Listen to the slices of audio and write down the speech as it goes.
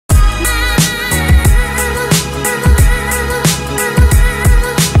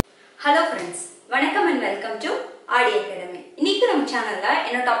சேனல்ல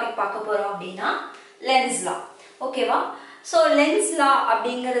என்ன டாபிக் பார்க்க போறோம் அப்படினா lens law. ஓகேவா? So lens law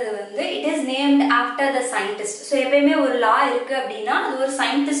அப்படிங்கிறது வந்து it is named after the scientist. So எப்பவுமே ஒரு law இருக்கு அப்படினா அது ஒரு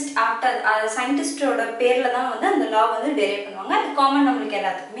scientist after scientistோட பேர்ல தான் வந்து அந்த law வந்து டெரைவ் பண்ணுவாங்க. அது காமன் நமக்கு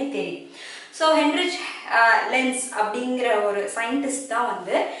எல்லாத்துக்குமே தெரியும். So Heinrich Lenz அப்படிங்கிற ஒரு scientist தான்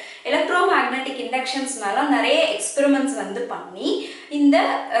வந்து electromagnetic inductions மேல நிறைய experiments வந்து பண்ணி இந்த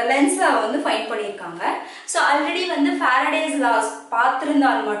lens law வந்து ஃபைண்ட் பண்ணிருக்காங்க. So ஆல்ரெடி வந்து Faraday's laws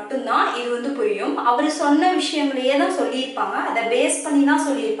பார்த்திருந்தால் மட்டும் தான் இது வந்து புரியும். அவர் சொன்ன விஷயங்களையே தான் சொல்லியிருப்பாங்க. அதை பேஸ் பண்ணி தான்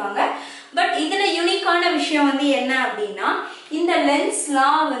சொல்லியிருப்பாங்க. பட் இதுல யூனிக்கான விஷயம் வந்து என்ன அப்படின்னா இந்த lens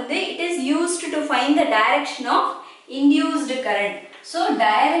law வந்து it is used to find the direction of induced current. So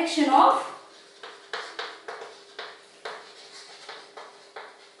direction of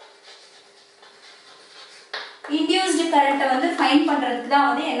induced current வந்து ஃபைண்ட் பண்றதுக்கு தான்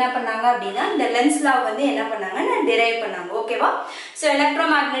வந்து என்ன பண்ணாங்க அப்படினா இந்த lens law வந்து என்ன பண்ணாங்கன்னா டெரைவ் பண்ணாங்க. ஓகேவா? சோ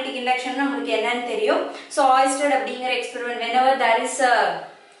electromagnetic induction நமக்கு என்னன்னு தெரியும். சோ Oersted அப்படிங்கற experiment whenever there is a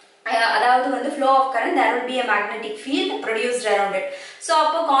அதாவது வந்து flow of current there will be a magnetic field produced around it. So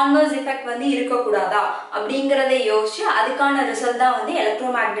அப்போ converse effect வந்து இருக்க கூடாதா அப்படிங்கறதை யோசிச்சு அதுக்கான ரிசல்ட் தான் வந்து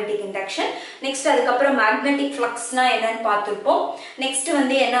electromagnetic induction. நெக்ஸ்ட் அதுக்கு அப்புறம் magnetic fluxனா என்னன்னு பார்த்திருப்போம். நெக்ஸ்ட்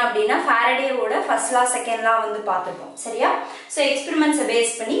வந்து என்ன அப்படினா Faradayவோட ஃபர்ஸ்ட் லா செகண்ட் லா வந்து பார்த்திருப்போம். சரியா? சோ எக்ஸ்பெரிமென்ட்ஸ்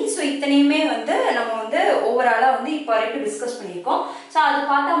பேஸ் பண்ணி சோ இத்தனையுமே வந்து நம்ம வந்து ஓவராலா வந்து இப்போ வரைக்கும் டிஸ்கஸ் பண்ணிருக்கோம். சோ அது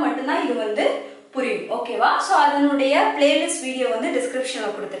பார்த்தா மட்டும் தான் இது வந்து புரியும். ஓகேவா? சோ அதனுடைய பிளேலிஸ்ட் வீடியோ வந்து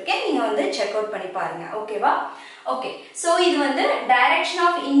டிஸ்கிரிப்ஷன்ல கொடுத்திருக்கேன். நீங்க வந்து செக் அவுட் பண்ணி பாருங்க. ஓகேவா? ஓகே. சோ இது வந்து டைரக்ஷன்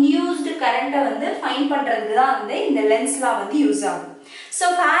ஆஃப் இன்டியூஸ்ட் கரண்ட வந்து ஃபைண்ட் பண்றதுக்கு தான் வந்து இந்த lens law வந்து யூஸ் ஆகும். சோ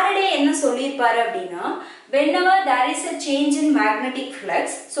Faraday என்ன சொல்லிருப்பாரு அப்படினா whenever there is a change in magnetic flux,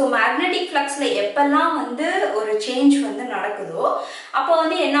 so magnetic fluxல எப்பெல்லாம் வந்து ஒரு சேஞ்ச் வந்து நடக்குதோ அப்போ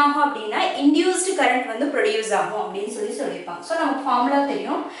வந்து என்ன ஆகும் அப்படினா induced current வந்து ப்ரொடியூஸ் ஆகும் அப்படினு சொல்லிருப்பாங்க. சோ நமக்கு ஃபார்முலா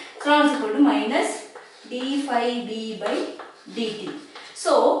தெரியும். d phi b by dt.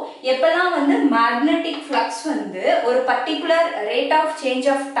 So எப்பெல்லாம் வந்து magnetic flux வந்து ஒரு particular rate of change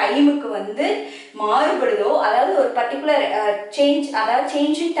of timeக்கு வந்து மாறுபடுதோ அதாவது ஒரு particular change அதாவது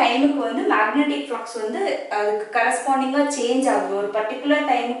change in timeக்கு வந்து magnetic flux வந்து அதுக்கு correspondingா change ஆகுது ஒரு particular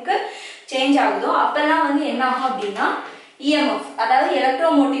timeக்கு change ஆகுதோ அப்பெல்லாம் வந்து என்ன ஆகும் அப்படினா EMF அதாவது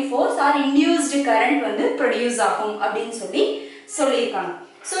electromotive force or induced current வந்து produce ஆகும் அப்படினு சொல்லிருக்காங்க.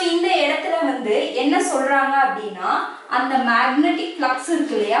 சோ இந்த இடத்துல வந்து என்ன சொல்றாங்க அப்படினா அந்த magnetic flux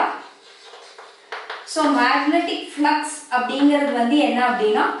இருக்கு இல்லையா? சோ magnetic flux அப்படிங்கிறது வந்து என்ன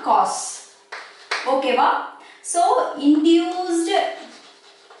அப்படினா cause. ஓகேவா? சோ induced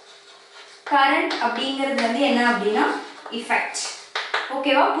current அப்படிங்கிறது வந்து என்ன அப்படினா effect.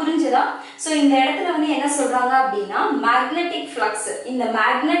 ஓகேவா? புரிஞ்சதா? சோ இந்த இடத்துல வந்து என்ன சொல்றாங்க அப்படினா magnetic flux இந்த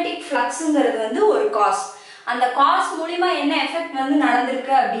magnetic fluxங்கிறது வந்து ஒரு cause. அந்த cause மூலமா என்ன எஃபெக்ட் வந்து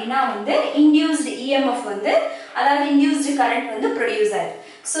நடந்திருக்கு அப்படினா வந்து induced EMF வந்து அதாவது induced current வந்து ப்ரொடியூஸ் ஆயிருக்கு.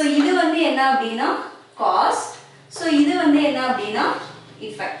 சோ இது வந்து என்ன அப்படினா cause. சோ இது வந்து என்ன அப்படினா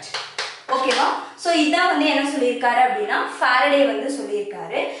effect. ஓகேவா? சோ இத வந்து என்ன சொல்லிருக்காரு அப்படினா Faraday வந்து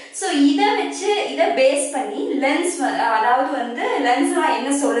சொல்லிருக்காரு. சோ இத வெச்சு இத பேஸ் பண்ணி lens அதாவது வந்து lens law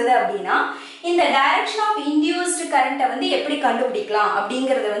என்ன சொல்லுது அப்படினா இந்த direction of induced current வந்து எப்படி கண்டுபிடிக்கலாம்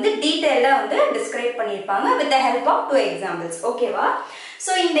அப்படிங்கறத வந்து டீடைலா வந்து டிஸ்கிரைப் பண்ணிருப்பாங்க with the help of two examples. ஓகேவா?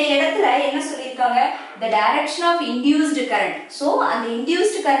 சோ இந்த இடத்துல என்ன சொல்லிருக்காங்க the direction of induced current. So அந்த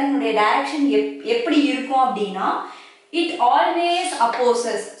induced current உடைய direction எப்படி இருக்கும் அப்படினா it always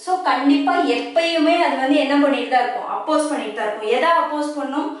opposes. சோ கண்டிப்பா எப்பயுமே அது வந்து என்ன பண்ணிட்டு தான் இருக்கும் அப்போஸ் பண்ணிட்டு தான் இருக்கும். எதை அப்போஸ்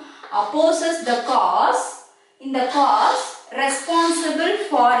பண்ணும்? opposes the cause in the cause responsible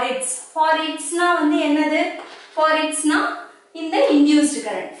for its na வந்து என்னது for its na இந்த induced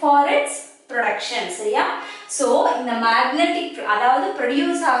current for its production. சரியா? சோ இந்த magnetic அதாவது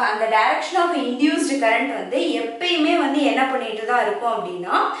ப்ரொடியூஸ் ஆக அந்த direction of induced current வந்து எப்பயுமே வந்து என்ன பண்ணிட்டு தான் இருக்கும்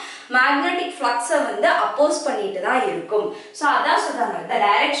அப்படினா magnetic flux வந்து அப்போஸ் பண்ணிட்டு தான் இருக்கும். சோ அதான் சொல்றாங்க the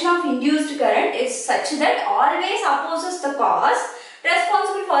direction of induced current is such that always opposes the cause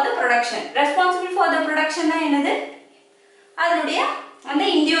responsible for the production. Responsible for the production னா என்னது? அதனுடைய அந்த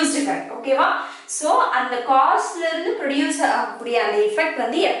induced current. ஓகேவா? சோ அந்த காஸ்ல இருந்து ப்ரொடியூஸ் ஆகக்கூடிய அந்த எஃபெக்ட்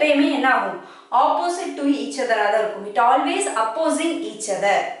வந்து எப்பயுமே என்ன ஆகும் ஆப்போசிட் டு each other ஆ தான் இருக்கும். It always opposing each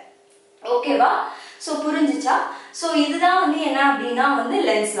other. ஓகேவா? சோ புரிஞ்சுச்சா? சோ இதுதான் வந்து என்ன அப்படினா வந்து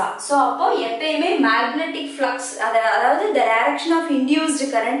lens law. சோ அப்போ எப்பயுமே magnetic flux அதாவது the direction of induced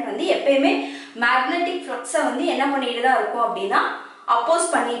current வந்து எப்பயுமே magnetic flux வந்து என்ன பண்ணிட்டு தான் இருக்கும் அப்படினா அப்போஸ்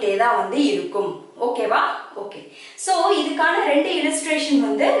பண்ணிட்டே தான் வந்து இருக்கும். ஓகேவா? ஓகே. சோ இதுக்கான ரெண்டு illustration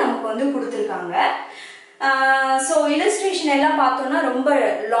வந்து நமக்கு வந்து கொடுத்திருக்காங்க. ஸோ இல்லஸ்ட்ரேஷன் எல்லாம் பார்த்தோன்னா ரொம்ப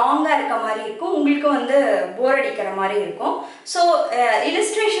லாங்காக இருக்க மாதிரி இருக்கும், உங்களுக்கு வந்து போர் அடிக்கிற மாதிரி இருக்கும். ஸோ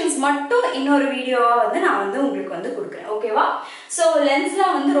இல்லஸ்ட்ரேஷன்ஸ் மட்டும் இன்னொரு வீடியோவாக வந்து நான் வந்து உங்களுக்கு வந்து கொடுக்குறேன். ஓகேவா? ஸோ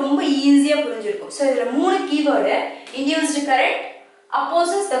லென்ஸ்லாம் வந்து ரொம்ப ஈஸியாக புரிஞ்சிருக்கும். ஸோ இதில் 3 keyword: induced current,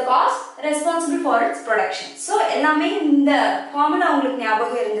 opposes the cause, responsible for its production. So எல்லாமே இந்த ஃபார்முலா உங்களுக்கு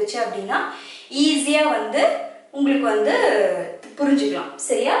ஞாபகம் இருந்துச்சு அப்படின்னா ஈஸியாக வந்து உங்களுக்கு வந்து புரிஞ்சுக்கலாம்.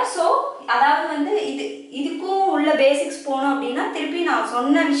 சரியா? ஸோ அதாவது வந்து இதுக்கும் உள்ள பேசிக்ஸ் போனோம் அப்படின்னா திருப்பி நான்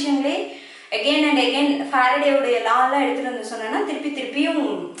சொன்ன விஷயங்களே அகெயின் அண்ட் அகெயின் ஃபாரடேவுடைய லாலாம் எடுத்துகிட்டு வந்து சொன்னேன்னா திருப்பியும்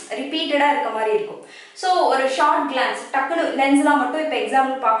ரிப்பீட்டடாக இருக்க மாதிரி இருக்கும். ஸோ ஒரு ஷார்ட் கிளான்ஸ் டக்குனு லென்ஸ்லாம் மட்டும் இப்போ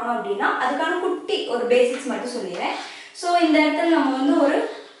எக்ஸாம்பிள் பார்க்கணும் அப்படின்னா அதுக்கான குட்டி ஒரு பேசிக்ஸ் மட்டும் சொல்லிடுறேன். ஸோ இந்த இடத்துல நம்ம வந்து ஒரு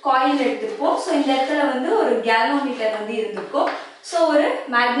காயில் எடுத்திருப்போம். ஸோ இந்த இடத்துல வந்து ஒரு கேல்வனோமீட்டர் வந்து இருந்திருக்கும். ஸோ ஒரு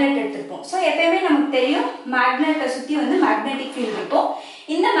மேக்னெட் எடுத்திருப்போம். ஸோ எப்பயுமே நமக்கு தெரியும் மேக்னெட்டை சுற்றி வந்து மேக்னெட்டிக் ஃபீல்டு இருக்கும்.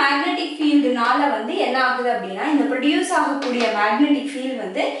 இந்த மேக்னெட்டிக் ஃபீல்டுனால வந்து என்ன ஆகுது அப்படின்னா இந்த ப்ரொடியூஸ் ஆகக்கூடிய மேக்னெட்டிக் ஃபீல்டு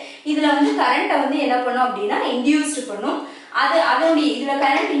வந்து இதில் வந்து கரண்ட்டை வந்து என்ன பண்ணும் அப்படின்னா இன்டியூஸ்டு பண்ணும். அதனுடைய இதில்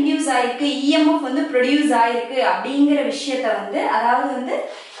கரண்ட் இன்டியூஸ் ஆயிருக்கு, இஎம்எஃப் வந்து ப்ரொடியூஸ் ஆயிருக்கு அப்படிங்கிற விஷயத்த வந்து அதாவது வந்து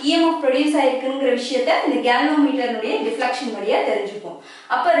இஎம்எஃப் ப்ரொடியூஸ் ஆயிருக்குங்கிற விஷயத்த இந்த கேல்வனோமீட்டருடைய டிஃப்ளெக்ஷன் வழியாக தெரிஞ்சுப்போம்.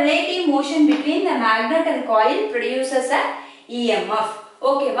 அப்போ relative motion between the magnet and coil produces a EMF.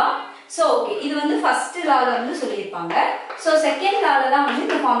 ஓகேவா? ஸோ ஓகே, இது வந்து ஃபர்ஸ்ட் லால வந்து சொல்லியிருப்பாங்க. ஸோ செகண்ட் லால தான் வந்து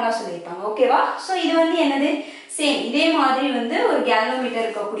இந்த ஃபார்முலா சொல்லியிருப்பாங்க. ஓகேவா? ஸோ இது வந்து என்னது? சேம் இதே மாதிரி வந்து ஒரு கேல்வனோமீட்டர்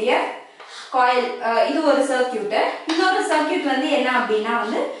இருக்கக்கூடிய காயில், இது ஒரு சர்க்கியூட். இன்னொரு சர்க்கியூட் வந்து என்ன அப்படின்னா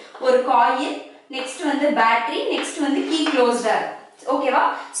வந்து ஒரு காயில், நெக்ஸ்ட் வந்து பேட்டரி, நெக்ஸ்ட் வந்து கீ க்ளோஸ்டா இருக்கும். ஓகேவா?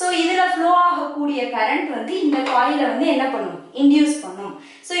 ஸோ இதுல ஃப்ளோ ஆகக்கூடிய கரண்ட் வந்து இந்த காயில வந்து என்ன பண்ணும்? இன்டியூஸ் பண்ணும்.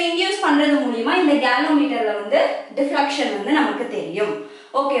 ஸோ இன்டியூஸ் பண்றது மூலியமா இந்த கேல்வனோமீட்டர்ல வந்து டிஃப்ளெக்ஷன் வந்து நமக்கு தெரியும்.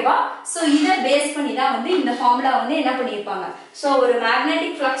 ஓகேவா? ஸோ இதை பேஸ் பண்ணி தான் வந்து இந்த ஃபார்முலா வந்து என்ன பண்ணியிருப்பாங்க. ஸோ ஒரு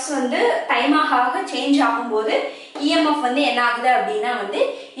மேக்னெட்டிக் ஃப்ளக்ஸ் வந்து டைம் ஆக சேஞ்ச் ஆகும்போது இஎம்எஃப் வந்து என்ன ஆகுது அப்படின்னா வந்து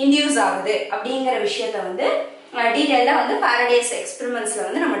இன்டியூஸ் ஆகுது அப்படிங்கிற விஷயத்த வந்து டீடைலா வந்து ஃபாரடேஸ் எக்ஸ்பெரிமெண்ட்ஸ்ல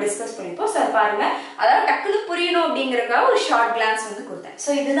வந்து நம்ம டிஸ்கஸ் பண்ணிப்போம். சார் பாருங்க, அதாவது டக்குனு புரியணும் அப்படிங்கறதுக்காக ஒரு ஷார்ட் கிளான்ஸ் வந்து கொடுத்தேன். ஸோ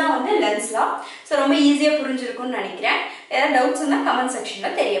இதுதான் வந்து லென்ஸ் லா. ஸோ ரொம்ப ஈஸியா புரிஞ்சிருக்கும்னு நினைக்கிறேன். ஏதாவது டவுட்ஸ் இருந்தால் கமெண்ட்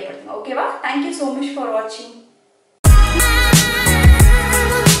செக்ஷன்ல தெரியப்படுத்துங்க. ஓகேவா? தேங்க்யூ ஸோ மச் ஃபார் வாட்சிங்.